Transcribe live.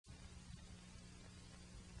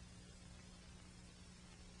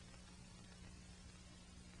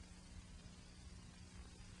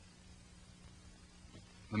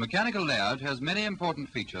mechanical layout has many important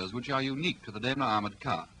features which are unique to the Daimler armoured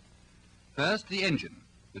car. First, the engine,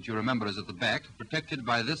 which you remember is at the back, protected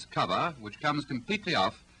by this cover, which comes completely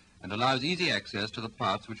off and allows easy access to the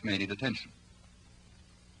parts which may need attention.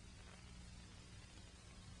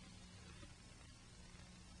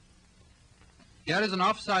 Here is an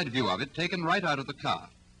offside view of it taken right out of the car.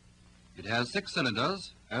 It has 6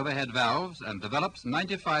 cylinders, overhead valves, and develops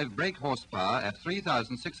 95 brake horsepower at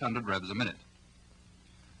 3,600 revs a minute.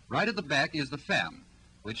 Right at the back is the fan,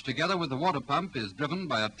 which together with the water pump is driven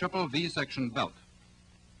by a triple V-section belt.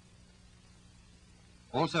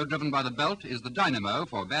 Also driven by the belt is the dynamo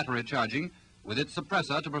for battery charging with its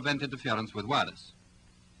suppressor to prevent interference with wireless.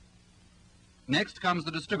 Next comes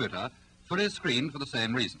the distributor, fully screened for the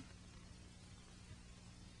same reason.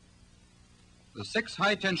 The 6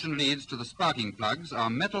 high-tension leads to the sparking plugs are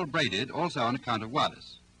metal braided, also on account of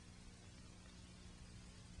wireless.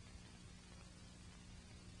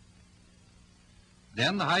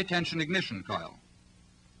 Then the high-tension ignition coil.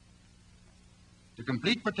 To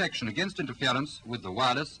complete protection against interference with the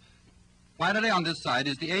wireless, finally on this side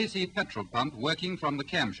is the AC petrol pump working from the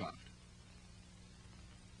camshaft.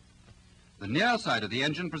 The near side of the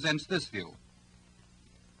engine presents this view.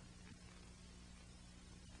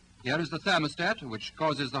 Here is the thermostat, which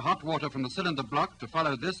causes the hot water from the cylinder block to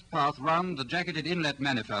follow this path round the jacketed inlet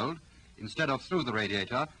manifold instead of through the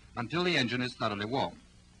radiator until the engine is thoroughly warm.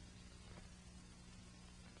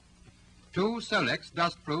 2 Solex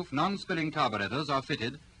dust-proof non-spilling carburetors are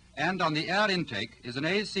fitted, and on the air intake is an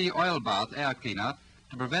AC oil bath air cleaner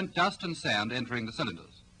to prevent dust and sand entering the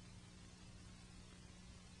cylinders.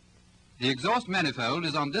 The exhaust manifold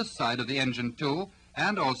is on this side of the engine too,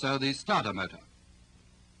 and also the starter motor.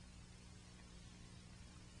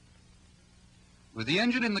 With the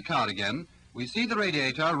engine in the car again, we see the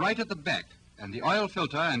radiator right at the back, and the oil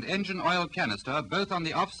filter and engine oil canister both on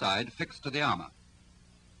the offside fixed to the armour.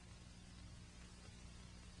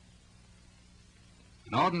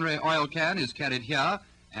 An ordinary oil can is carried here,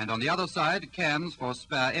 and on the other side, cans for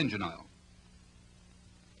spare engine oil.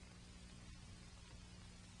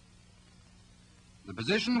 The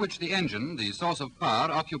position which the engine, the source of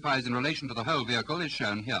power, occupies in relation to the whole vehicle is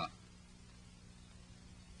shown here.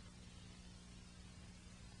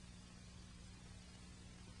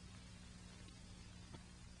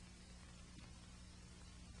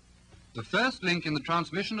 The first link in the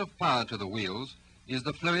transmission of power to the wheels is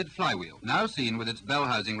the fluid flywheel, now seen with its bell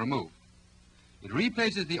housing removed. It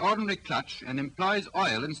replaces the ordinary clutch and employs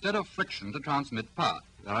oil instead of friction to transmit power.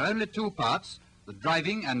 There are only 2 parts, the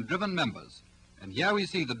driving and driven members, and here we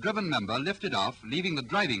see the driven member lifted off, leaving the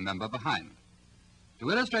driving member behind. To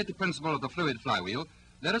illustrate the principle of the fluid flywheel,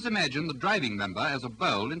 let us imagine the driving member as a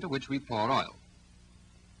bowl into which we pour oil.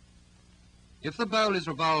 If the bowl is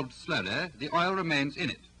revolved slowly, the oil remains in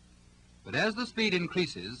it. But as the speed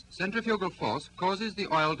increases, centrifugal force causes the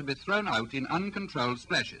oil to be thrown out in uncontrolled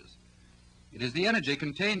splashes. It is the energy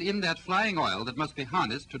contained in that flying oil that must be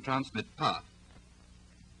harnessed to transmit power.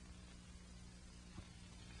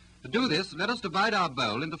 To do this, let us divide our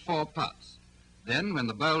bowl into 4 parts. Then, when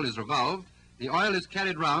the bowl is revolved, the oil is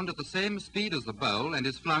carried round at the same speed as the bowl and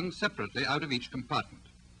is flung separately out of each compartment.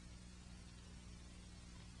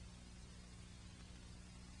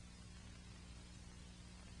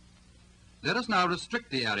 Let us now restrict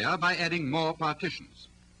the area by adding more partitions.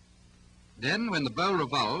 Then, when the bowl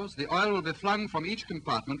revolves, the oil will be flung from each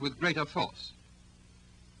compartment with greater force.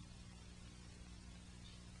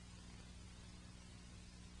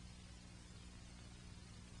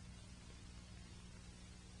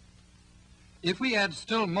 If we add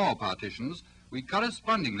still more partitions, we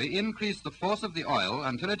correspondingly increase the force of the oil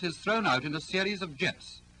until it is thrown out in a series of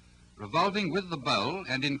jets, revolving with the bowl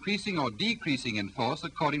and increasing or decreasing in force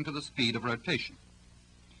according to the speed of rotation.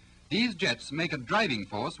 These jets make a driving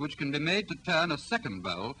force which can be made to turn a second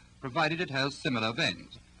bowl, provided it has similar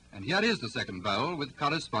vanes. And here is the second bowl with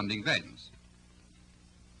corresponding vanes.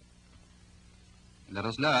 Let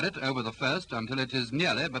us lower it over the first until it is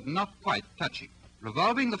nearly but not quite touching.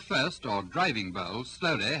 Revolving the first or driving bowl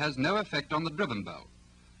slowly has no effect on the driven bowl,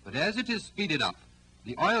 but as it is speeded up,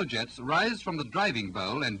 the oil jets rise from the driving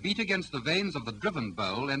bowl and beat against the vanes of the driven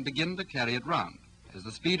bowl and begin to carry it round. As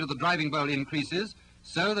the speed of the driving bowl increases,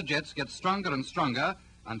 so the jets get stronger and stronger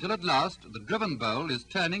until at last the driven bowl is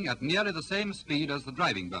turning at nearly the same speed as the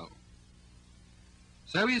driving bowl.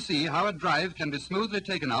 So we see how a drive can be smoothly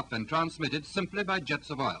taken up and transmitted simply by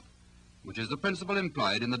jets of oil, which is the principle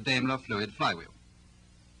employed in the Daimler fluid flywheel.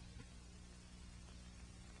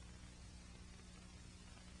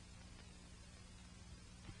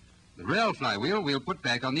 The real flywheel we'll put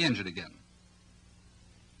back on the engine again.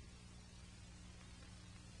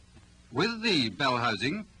 With the bell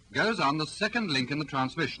housing goes on the second link in the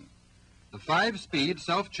transmission, the 5-speed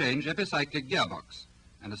self-change epicyclic gearbox,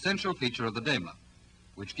 an essential feature of the Daimler,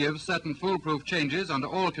 which gives certain foolproof changes under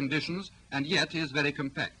all conditions and yet is very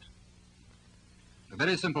compact. A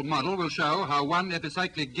very simple model will show how one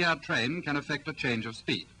epicyclic gear train can affect a change of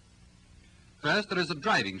speed. First, there is a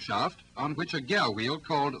driving shaft on which a gear wheel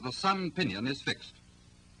called the sun pinion is fixed.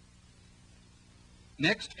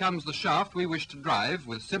 Next comes the shaft we wish to drive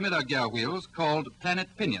with similar gear wheels called planet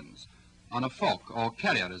pinions on a fork or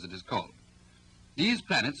carrier as it is called. These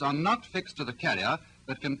planets are not fixed to the carrier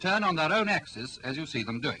but can turn on their own axis as you see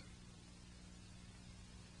them doing.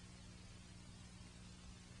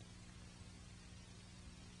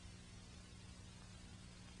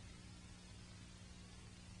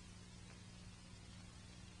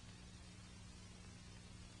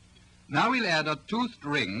 Now we'll add a toothed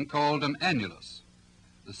ring called an annulus.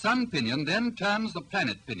 The sun pinion then turns the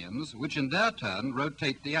planet pinions, which in their turn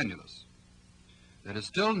rotate the annulus. There is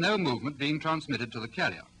still no movement being transmitted to the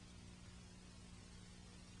carrier.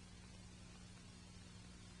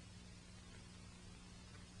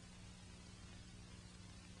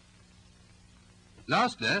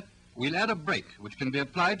 Lastly, we'll add a brake which can be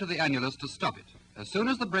applied to the annulus to stop it. As soon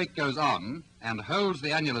as the brake goes on and holds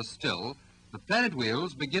the annulus still, the planet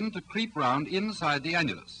wheels begin to creep round inside the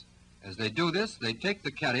annulus. As they do this, they take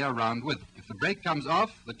the carrier round with them. If the brake comes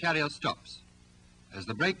off, the carrier stops. As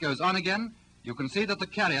the brake goes on again, you can see that the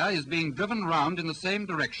carrier is being driven round in the same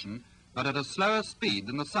direction, but at a slower speed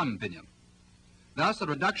than the sun pinion. Thus, a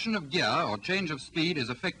reduction of gear or change of speed is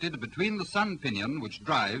effected between the sun pinion, which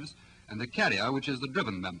drives, and the carrier, which is the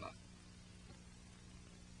driven member.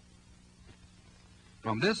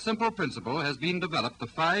 From this simple principle has been developed the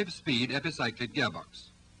 5-speed epicyclic gearbox.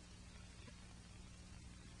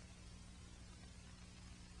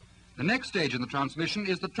 The next stage in the transmission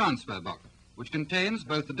is the transfer box, which contains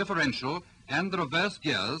both the differential and the reverse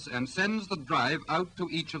gears and sends the drive out to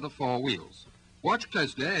each of the 4 wheels. Watch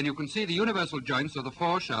closely and you can see the universal joints of the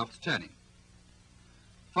 4 shafts turning.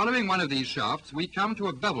 Following one of these shafts, we come to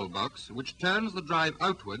a bevel box which turns the drive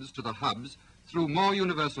outwards to the hubs through more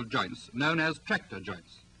universal joints known as tractor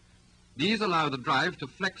joints. These allow the drive to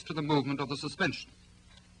flex to the movement of the suspension.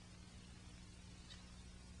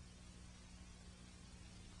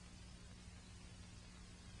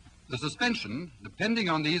 The suspension, depending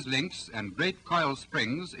on these links and great coil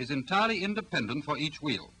springs, is entirely independent for each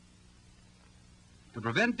wheel. To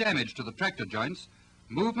prevent damage to the tractor joints,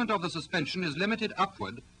 movement of the suspension is limited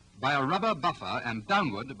upward by a rubber buffer and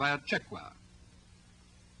downward by a check wire.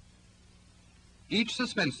 Each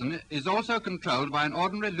suspension is also controlled by an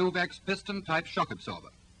ordinary Luvax piston-type shock absorber.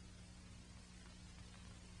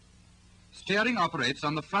 Steering operates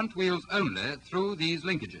on the front wheels only through these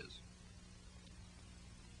linkages.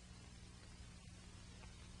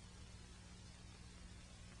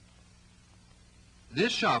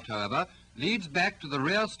 This shaft, however, leads back to the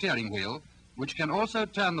rear steering wheel, which can also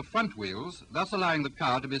turn the front wheels, thus allowing the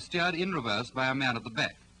car to be steered in reverse by a man at the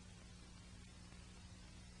back.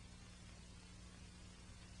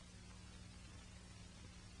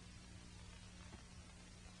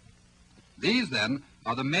 These, then,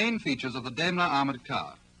 are the main features of the Daimler Armoured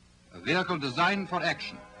Car, a vehicle designed for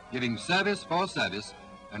action, giving service for service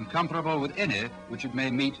and comparable with any which it may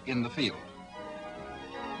meet in the field.